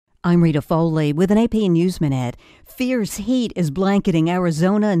I'm Rita Foley with an AP News Minute. Fierce heat is blanketing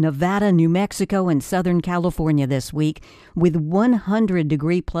Arizona, Nevada, New Mexico, and Southern California this week, with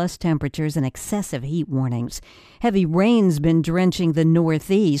 100-degree-plus temperatures and excessive heat warnings. Heavy rain's been drenching the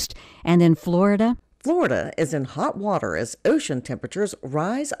Northeast, and in Florida is in hot water as ocean temperatures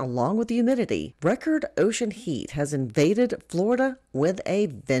rise along with the humidity. Record ocean heat has invaded Florida with a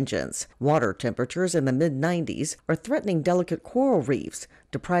vengeance. Water temperatures in the mid-90s are threatening delicate coral reefs,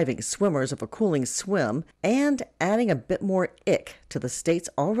 depriving swimmers of a cooling swim, and adding a bit more ick to the state's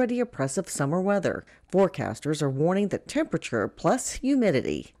already oppressive summer weather. Forecasters are warning that temperature plus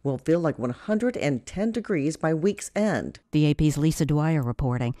humidity will feel like 110 degrees by week's end. The AP's Lisa Dwyer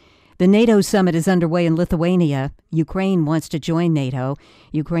reporting. The NATO summit is underway in Lithuania. Ukraine wants to join NATO.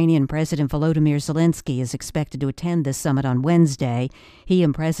 Ukrainian President Volodymyr Zelensky is expected to attend this summit on Wednesday. He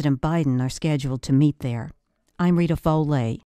and President Biden are scheduled to meet there. I'm Rita Foley.